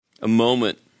A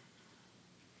moment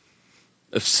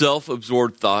of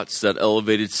self-absorbed thoughts that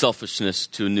elevated selfishness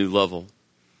to a new level.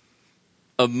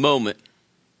 A moment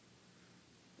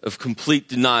of complete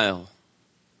denial.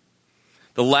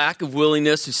 The lack of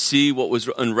willingness to see what was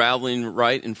unraveling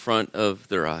right in front of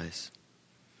their eyes.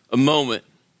 A moment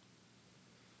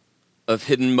of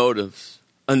hidden motives,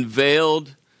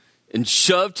 unveiled and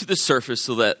shoved to the surface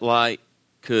so that light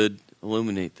could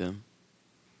illuminate them.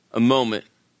 A moment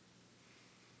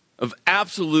of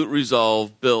absolute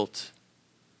resolve built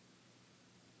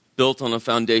on a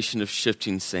foundation of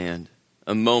shifting sand.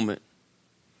 A moment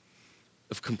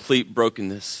of complete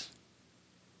brokenness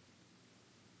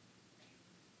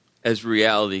as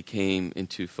reality came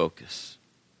into focus.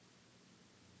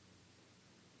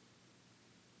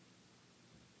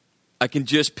 I can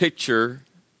just picture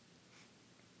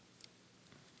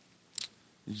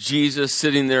Jesus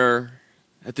sitting there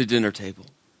at the dinner table.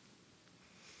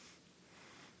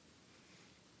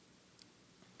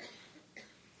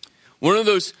 One of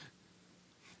those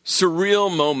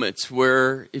surreal moments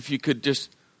where if you could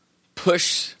just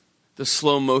push the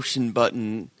slow motion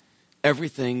button,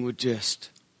 everything would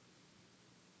just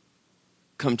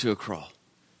come to a crawl.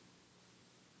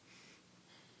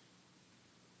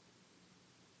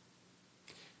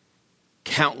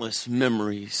 Countless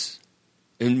memories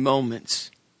and moments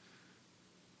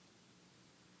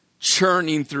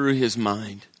churning through his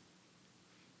mind.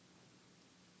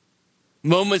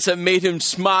 Moments that made him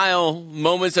smile,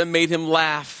 moments that made him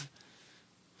laugh,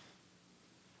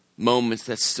 moments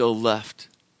that still left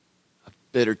a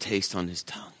bitter taste on his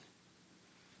tongue.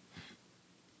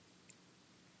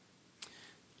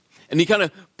 And he kind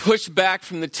of pushed back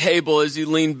from the table as he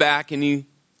leaned back and he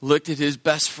looked at his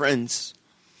best friends.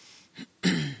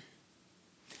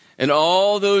 And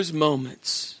all those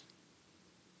moments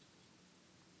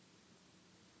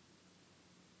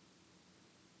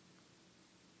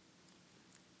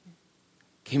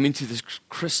came into this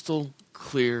crystal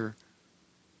clear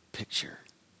picture.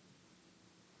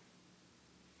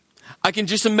 I can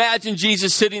just imagine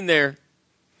Jesus sitting there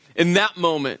in that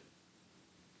moment,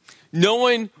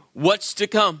 knowing what's to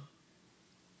come,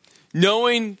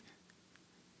 knowing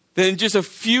that in just a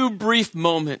few brief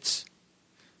moments,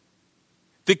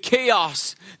 the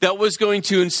chaos that was going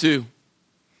to ensue,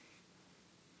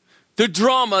 the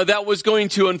drama that was going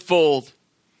to unfold,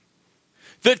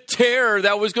 the terror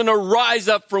that was going to rise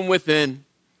up from within.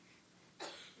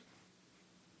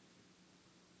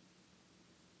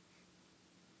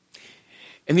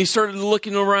 And he started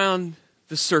looking around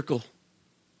the circle.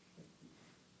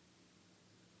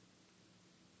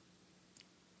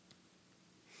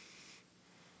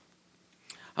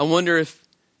 I wonder if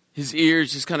his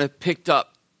ears just kind of picked up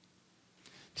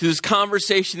to this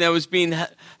conversation that was being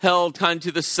held kind of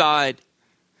to the side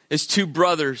as two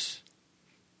brothers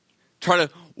trying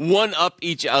to one-up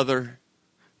each other,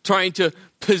 trying to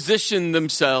position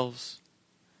themselves.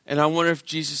 And I wonder if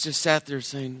Jesus just sat there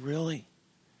saying, really?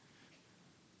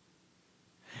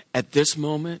 At this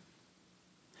moment?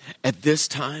 At this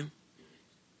time?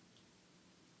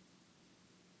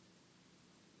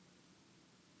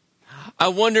 I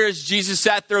wonder as Jesus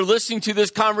sat there listening to this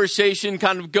conversation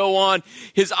kind of go on,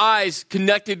 his eyes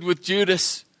connected with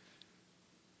Judas.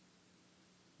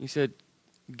 He said,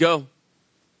 go.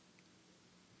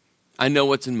 I know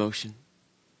what's in motion.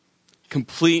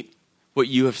 Complete what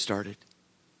you have started.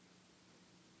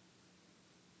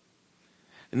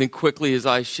 And then quickly his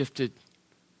eyes shifted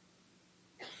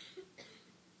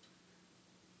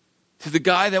to the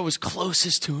guy that was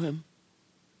closest to him.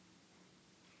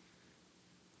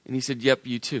 And he said, yep,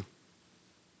 you too.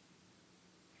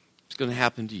 It's going to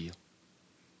happen to you.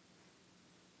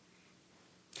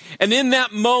 And in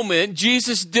that moment,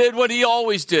 Jesus did what he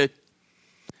always did.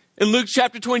 In Luke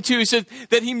chapter 22, he said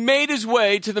that he made his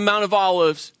way to the Mount of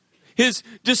Olives. His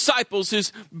disciples,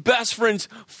 his best friends,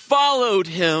 followed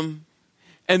him.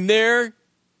 And there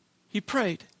he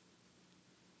prayed.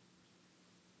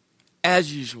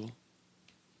 As usual.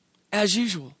 As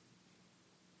usual.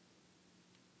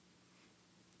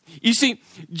 You see,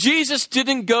 Jesus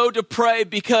didn't go to pray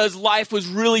because life was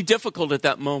really difficult at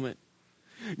that moment.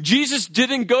 Jesus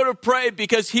didn't go to pray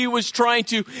because he was trying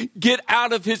to get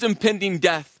out of his impending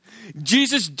death.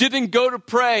 Jesus didn't go to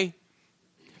pray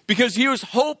because he was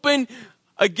hoping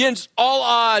against all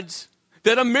odds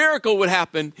that a miracle would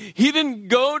happen. He didn't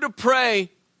go to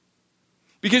pray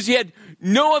because he had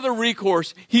no other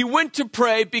recourse. He went to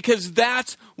pray because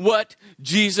that's what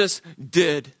Jesus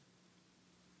did.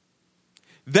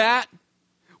 That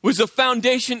was the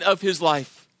foundation of his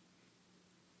life.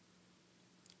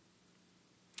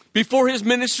 Before his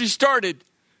ministry started,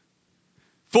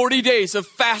 40 days of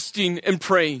fasting and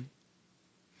praying.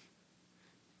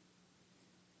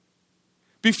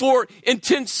 Before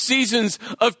intense seasons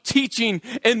of teaching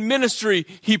and ministry,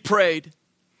 he prayed.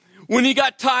 When he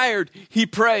got tired, he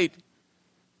prayed.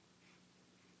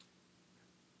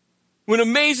 When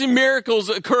amazing miracles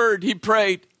occurred, he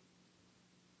prayed.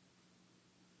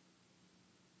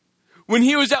 When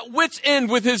he was at wit's end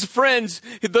with his friends,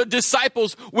 the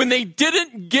disciples, when they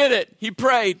didn't get it, he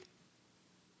prayed.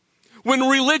 When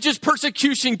religious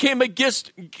persecution came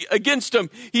against him,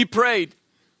 he prayed.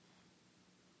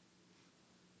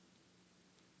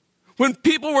 When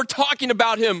people were talking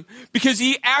about him because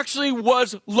he actually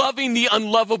was loving the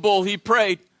unlovable, he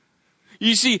prayed.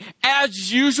 You see,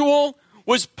 as usual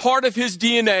was part of his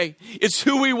DNA. It's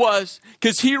who he was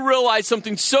because he realized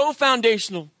something so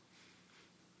foundational.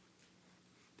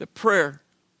 That prayer,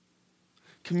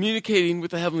 communicating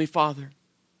with the Heavenly Father,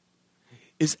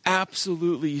 is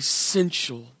absolutely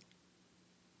essential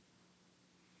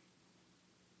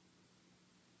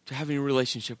to having a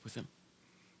relationship with him.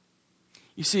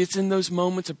 You see, it's in those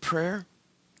moments of prayer,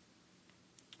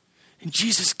 and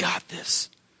Jesus got this.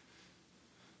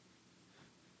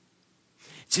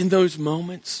 It's in those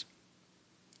moments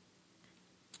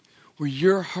where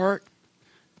your heart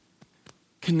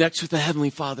connects with the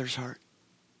Heavenly Father's heart.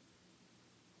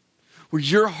 Where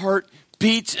your heart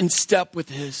beats in step with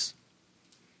his.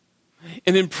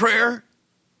 And in prayer,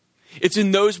 it's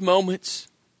in those moments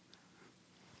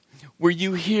where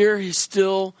you hear his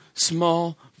still,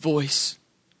 small voice.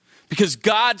 Because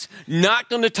God's not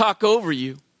going to talk over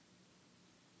you.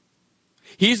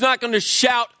 He's not going to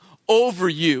shout over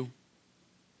you.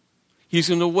 He's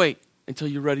going to wait until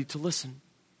you're ready to listen.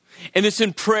 And it's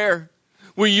in prayer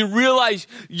where you realize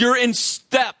you're in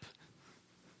step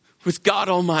with God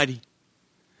Almighty.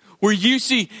 Where you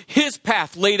see his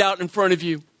path laid out in front of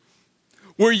you.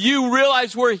 Where you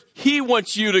realize where he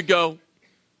wants you to go.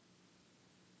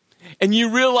 And you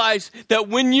realize that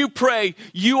when you pray,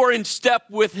 you are in step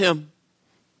with him.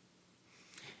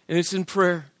 And it's in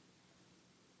prayer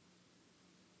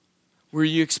where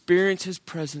you experience his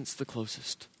presence the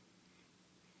closest.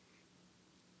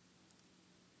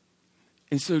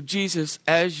 And so Jesus,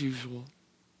 as usual,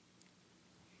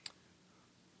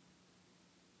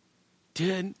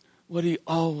 did what he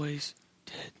always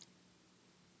did.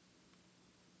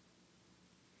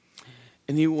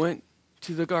 And he went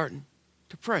to the garden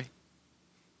to pray.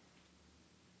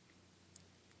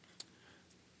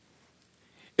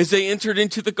 As they entered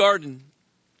into the garden,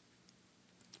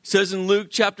 it says in Luke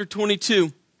chapter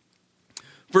 22,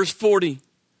 verse 40,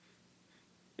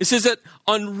 it says that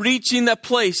on reaching that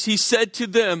place, he said to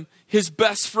them, his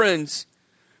best friends,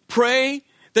 pray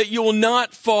that you will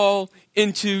not fall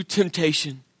into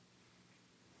temptation.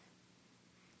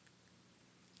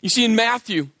 You see, in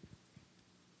Matthew,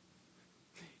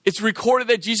 it's recorded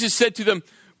that Jesus said to them,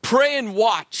 pray and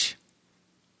watch.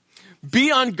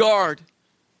 Be on guard.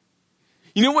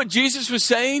 You know what Jesus was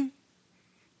saying?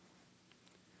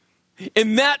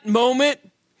 In that moment,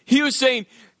 he was saying,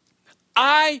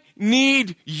 I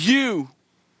need you.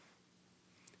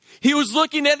 He was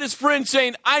looking at his friend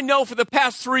saying, I know for the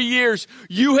past 3 years,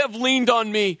 you have leaned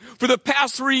on me. For the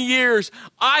past 3 years,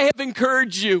 I have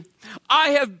encouraged you.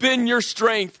 I have been your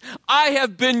strength. I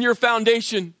have been your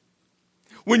foundation.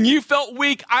 When you felt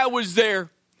weak, I was there.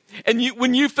 And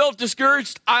when you felt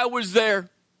discouraged, I was there.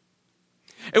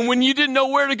 And when you didn't know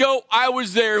where to go, I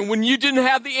was there. And when you didn't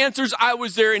have the answers, I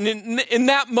was there. And in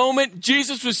that moment,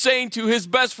 Jesus was saying to his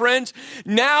best friends,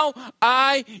 now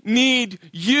I need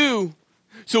you.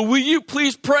 So will you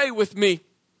please pray with me?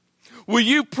 Will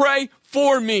you pray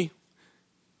for me?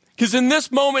 Because in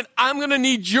this moment, I'm going to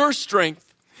need your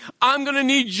strength. I'm going to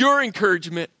need your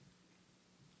encouragement.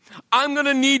 I'm going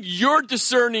to need your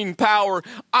discerning power.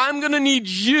 I'm going to need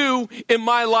you in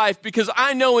my life because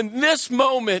I know in this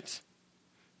moment,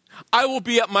 I will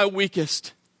be at my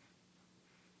weakest.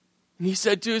 And he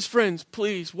said to his friends,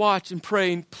 please watch and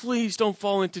pray and please don't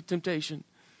fall into temptation.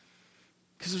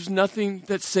 Because there's nothing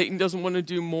that Satan doesn't want to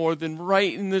do more than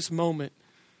right in this moment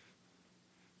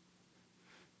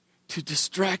to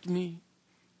distract me,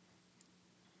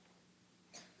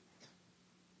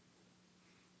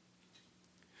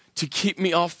 to keep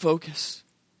me off focus.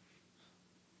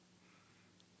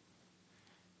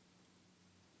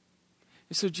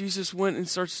 And so Jesus went and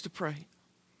starts to pray.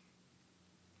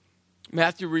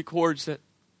 Matthew records that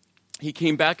he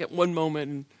came back at one moment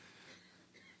and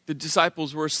the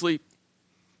disciples were asleep.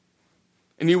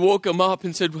 And he woke them up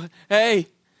and said, hey,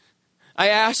 I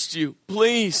asked you,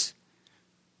 please,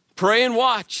 pray and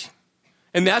watch.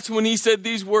 And that's when he said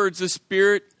these words, the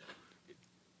spirit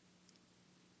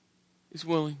is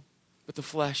willing, but the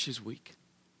flesh is weak.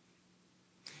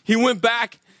 He went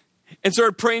back and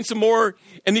started praying some more,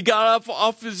 and he got up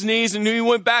off his knees, and he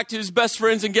went back to his best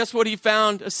friends, and guess what he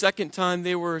found? A second time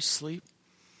they were asleep.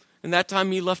 And that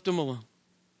time he left them alone.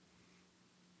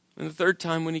 And the third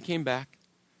time when he came back,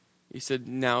 he said,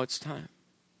 now it's time.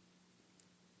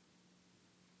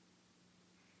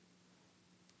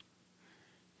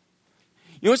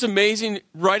 You know what's amazing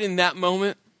right in that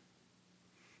moment?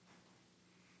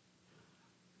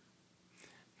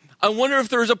 I wonder if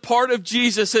there was a part of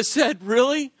Jesus that said,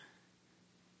 really?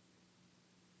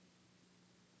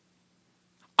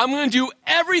 I'm going to do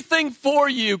everything for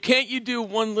you. Can't you do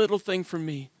one little thing for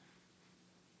me?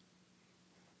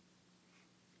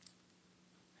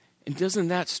 And doesn't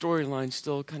that storyline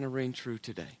still kind of reign true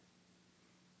today?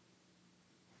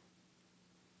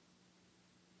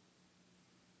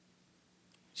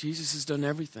 Jesus has done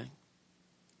everything.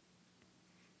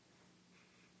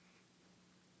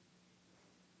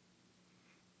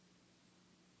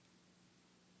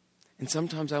 And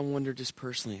sometimes I wonder just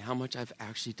personally how much I've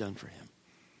actually done for him.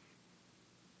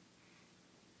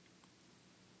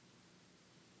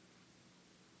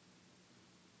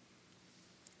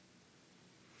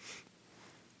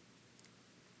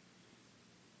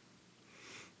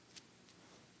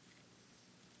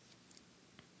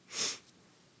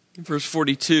 In verse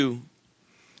 42,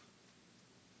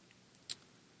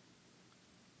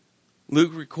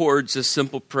 Luke records a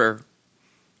simple prayer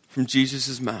from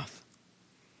Jesus' mouth.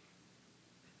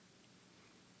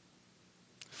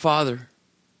 Father,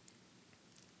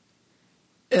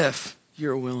 if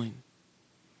you're willing,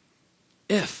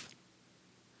 if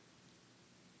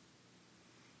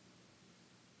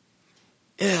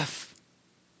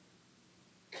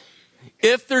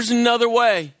there's another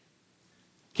way,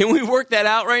 can we work that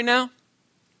out right now?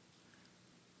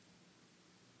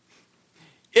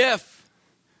 If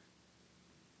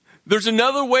there's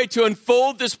another way to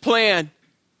unfold this plan,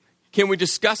 can we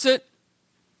discuss it?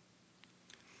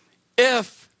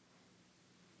 If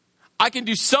I can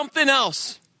do something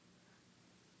else,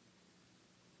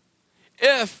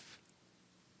 if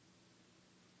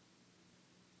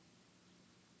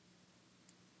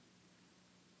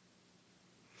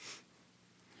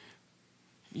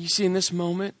you see, in this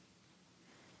moment,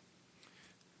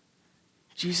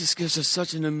 Jesus gives us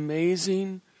such an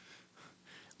amazing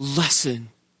lesson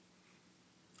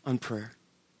on prayer.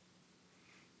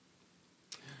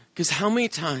 Because how many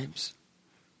times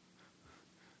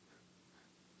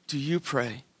do you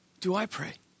pray? Do I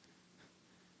pray?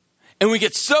 And we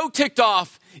get so ticked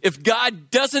off if God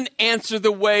doesn't answer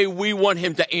the way we want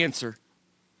him to answer.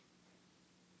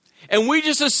 And we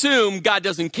just assume God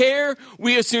doesn't care.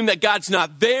 We assume that God's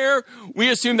not there. We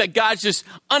assume that God's just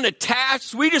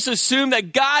unattached. We just assume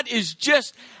that God is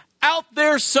just out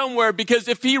there somewhere, because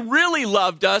if he really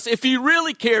loved us, if he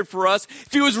really cared for us,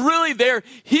 if he was really there,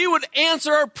 he would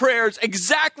answer our prayers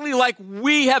exactly like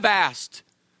we have asked.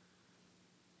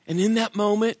 And in that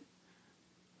moment,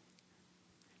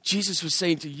 Jesus was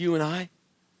saying to you and I,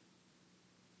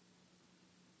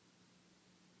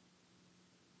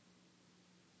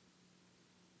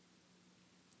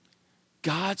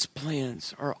 God's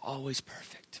plans are always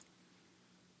perfect,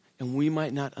 and we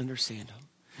might not understand them.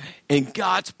 And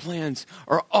God's plans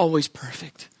are always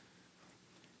perfect,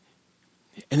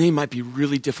 and they might be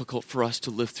really difficult for us to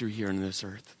live through here on this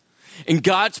earth. And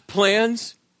God's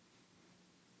plans,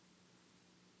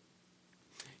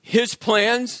 his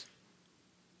plans,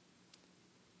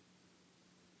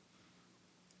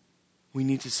 we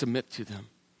need to submit to them,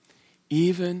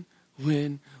 even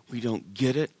when we don't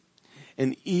get it,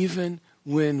 and even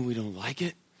when we don't like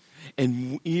it,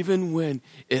 and even when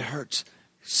it hurts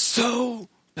so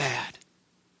bad.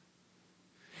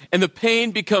 And the pain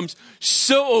becomes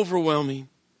so overwhelming.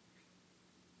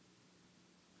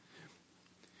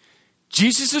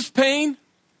 Jesus' pain,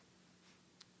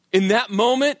 in that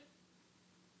moment,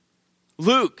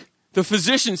 Luke, the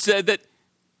physician, said that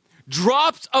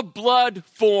drops of blood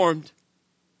formed.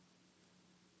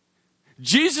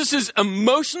 Jesus'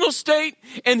 emotional state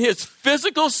and his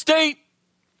physical state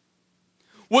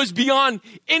was beyond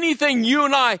anything you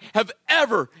and I have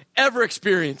ever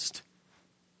experienced.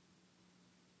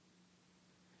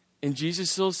 And Jesus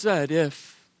still said,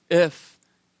 if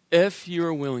you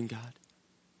are willing, God.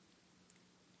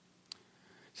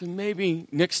 So maybe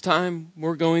next time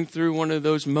we're going through one of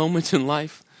those moments in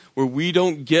life where we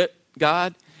don't get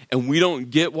God and we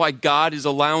don't get why God is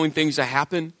allowing things to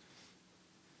happen,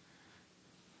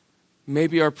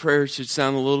 maybe our prayers should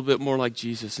sound a little bit more like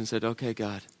Jesus and said, okay,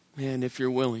 God, man, if you're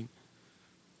willing,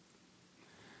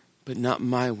 but not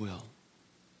my will,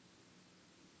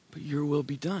 but your will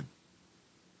be done.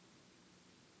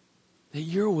 that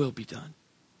your will be done.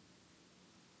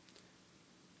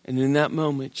 And in that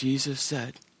moment, Jesus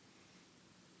said,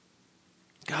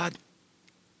 God,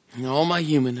 in all my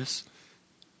humanness,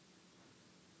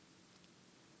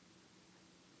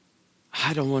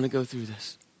 I don't want to go through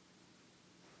this.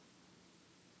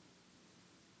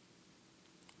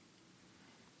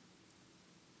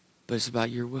 But it's about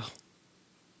your will.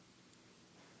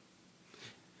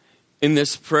 In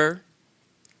this prayer,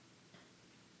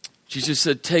 Jesus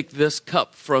said, take this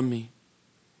cup from me.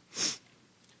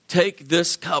 Take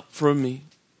this cup from me.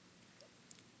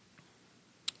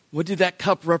 What did that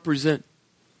cup represent?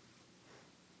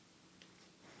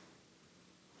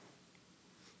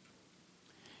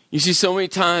 You see, so many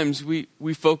times we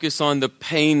focus on the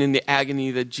pain and the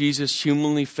agony that Jesus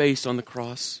humanly faced on the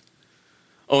cross.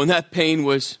 Oh, and that pain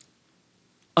was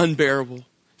unbearable.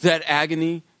 That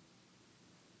agony.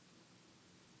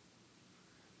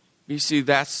 You see,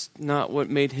 that's not what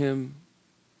made him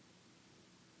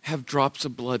have drops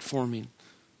of blood forming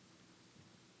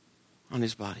on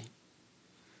his body.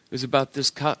 It was about this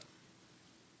cup.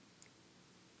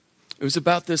 It was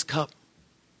about this cup.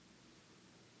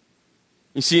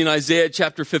 You see, in Isaiah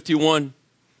chapter 51,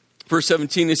 verse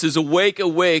 17, it says, awake,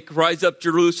 awake, rise up,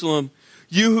 Jerusalem,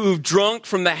 you who've drunk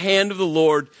from the hand of the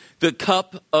Lord the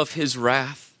cup of his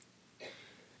wrath.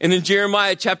 And in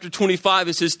Jeremiah chapter 25,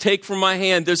 it says, take from my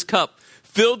hand this cup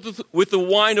filled with the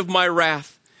wine of my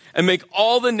wrath, and make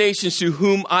all the nations to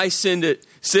whom I send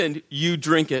you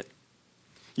drink it.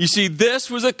 You see, this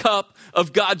was a cup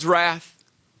of God's wrath.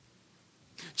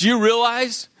 Do you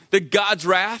realize that God's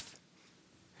wrath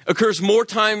occurs more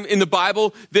time in the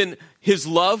Bible than his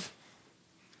love?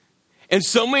 And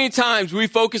so many times we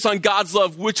focus on God's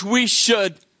love, which we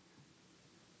should,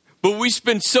 but we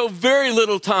spend so very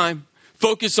little time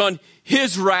focused on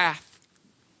his wrath.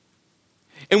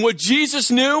 And what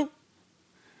Jesus knew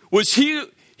was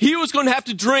he was going to have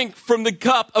to drink from the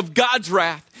cup of God's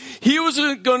wrath. He was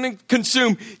going to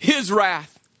consume his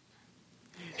wrath.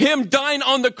 Him dying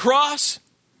on the cross,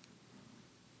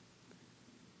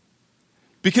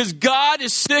 because God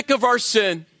is sick of our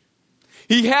sin.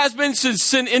 He has been since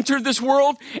sin entered this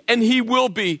world, and he will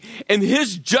be. And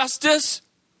his justice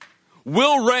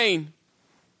will reign.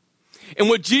 And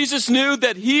what Jesus knew,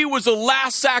 that he was the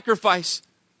last sacrifice,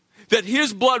 that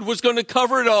his blood was going to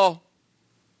cover it all.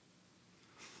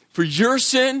 For your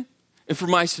sin and for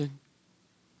my sin.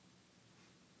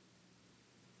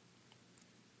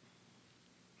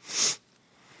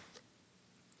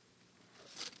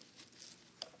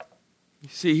 You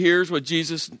see, here's what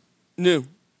Jesus knew.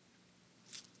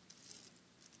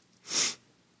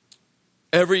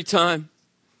 Every time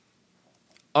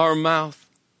our mouth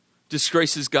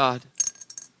disgraces God,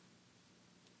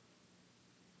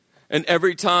 and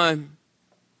every time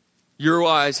your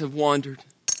eyes have wandered,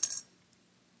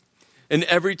 and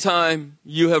every time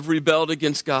you have rebelled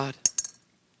against God,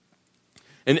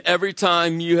 and every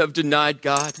time you have denied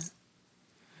God,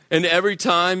 and every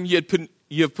time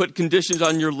you have put conditions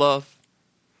on your love,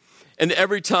 and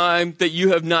every time that you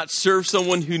have not served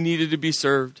someone who needed to be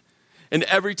served, and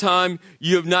every time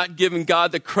you have not given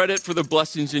God the credit for the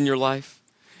blessings in your life,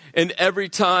 and every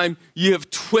time you have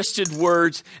twisted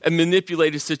words and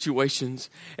manipulated situations,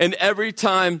 and every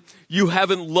time you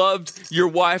haven't loved your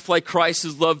wife like Christ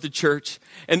has loved the church,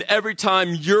 and every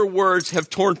time your words have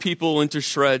torn people into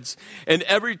shreds, and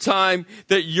every time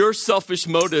that your selfish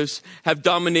motives have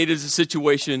dominated the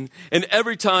situation, and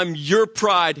every time your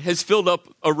pride has filled up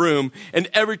a room, and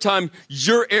every time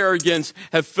your arrogance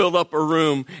have filled up a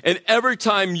room, and every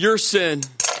time your sin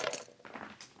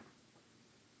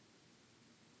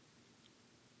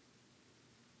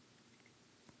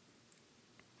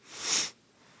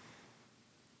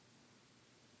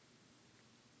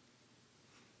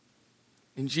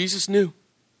and Jesus knew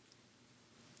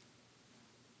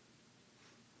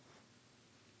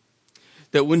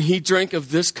that when he drank of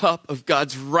this cup of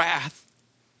God's wrath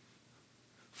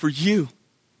for you,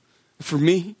 for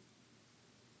me,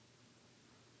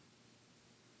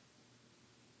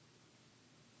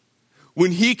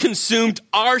 when he consumed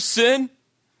our sin,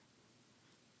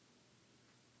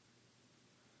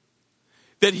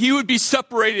 that he would be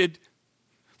separated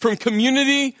from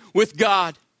community with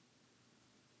God.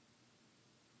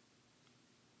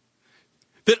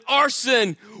 That our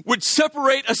sin would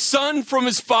separate a son from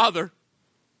his father.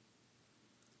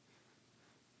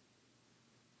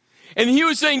 And he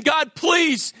was saying, God,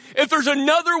 please, if there's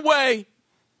another way.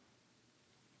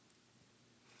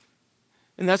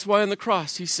 And that's why on the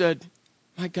cross he said,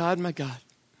 my God,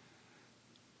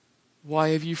 why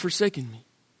have you forsaken me?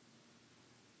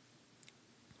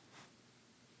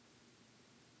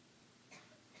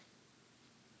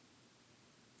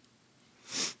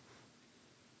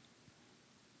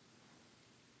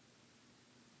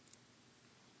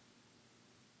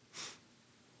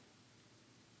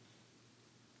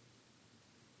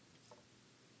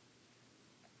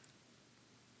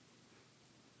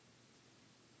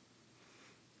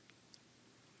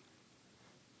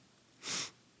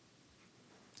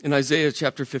 In Isaiah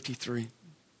chapter 53.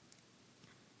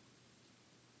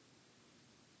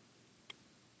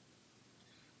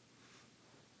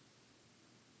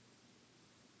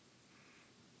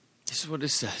 This is what it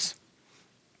says.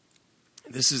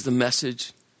 This is the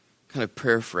Message, kind of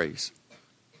paraphrase.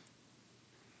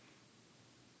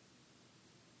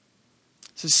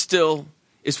 It says, still,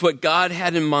 it's what God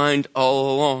had in mind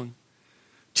all along.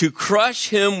 To crush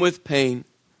him with pain.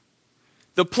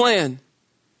 The plan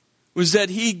was that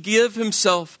he give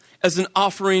himself as an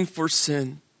offering for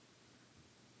sin.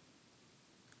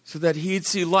 So that he'd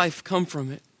see life come from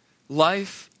it.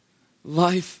 Life,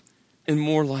 life, and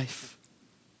more life.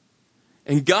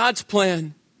 And God's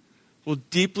plan will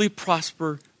deeply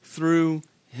prosper through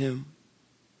him.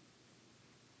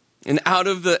 And out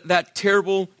of that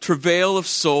terrible travail of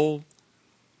soul,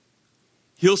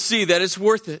 he'll see that it's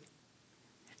worth it.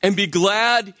 And be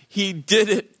glad he did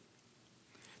it.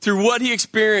 Through what he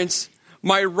experienced,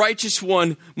 my righteous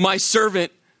one, my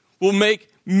servant, will make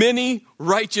many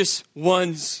righteous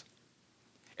ones.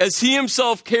 As he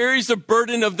himself carries the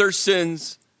burden of their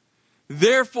sins,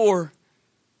 therefore,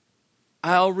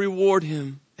 I'll reward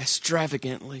him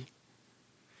extravagantly.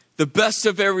 The best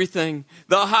of everything,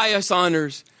 the highest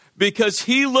honors, because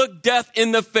he looked death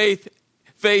in the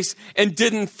face and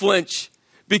didn't flinch.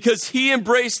 Because he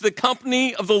embraced the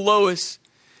company of the lowest,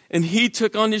 and he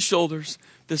took on his shoulders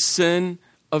the sin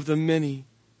of the many.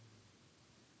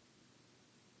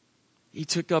 He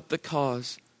took up the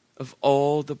cause of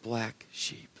all the black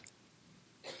sheep.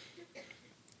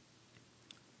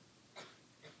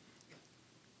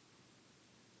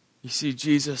 You see,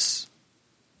 Jesus,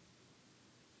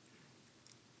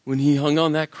 when he hung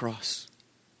on that cross,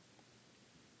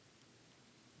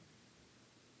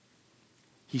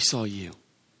 he saw you.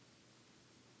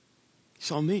 He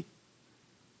saw me.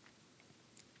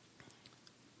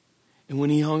 And when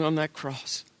he hung on that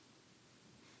cross,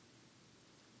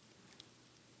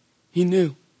 he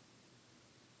knew.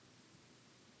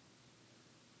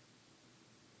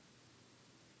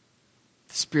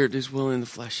 The spirit is willing, the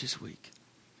flesh is weak.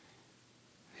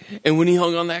 And when he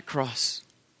hung on that cross,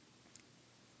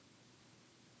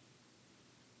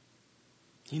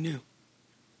 he knew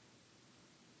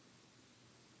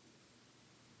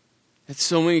that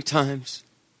so many times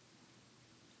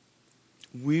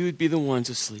we would be the ones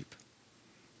asleep.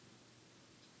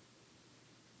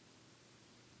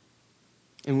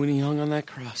 And when he hung on that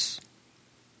cross,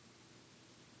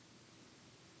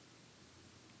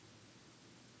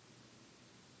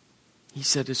 he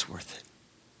said it's worth it.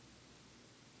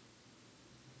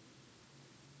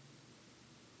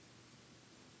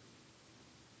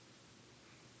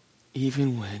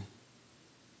 Even when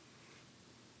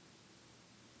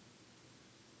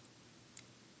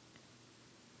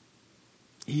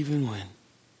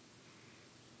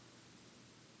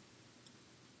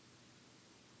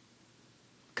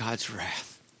God's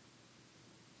wrath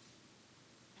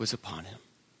was upon him.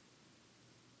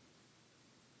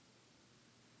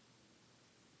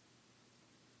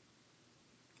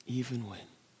 Even when.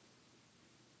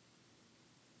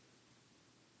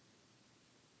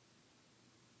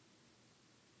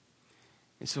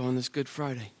 And so on this Good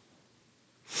Friday,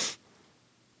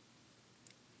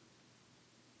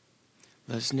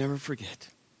 let us never forget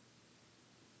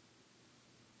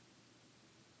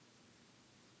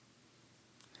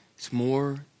it's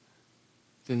more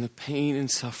than the pain and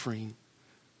suffering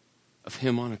of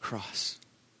him on a cross.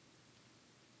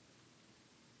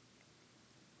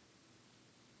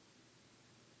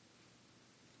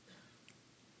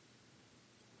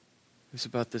 It's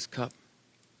about this cup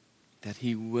that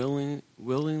he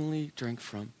willingly drank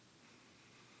from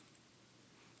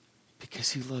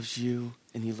because he loves you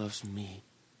and he loves me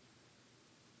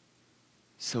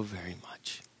so very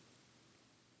much.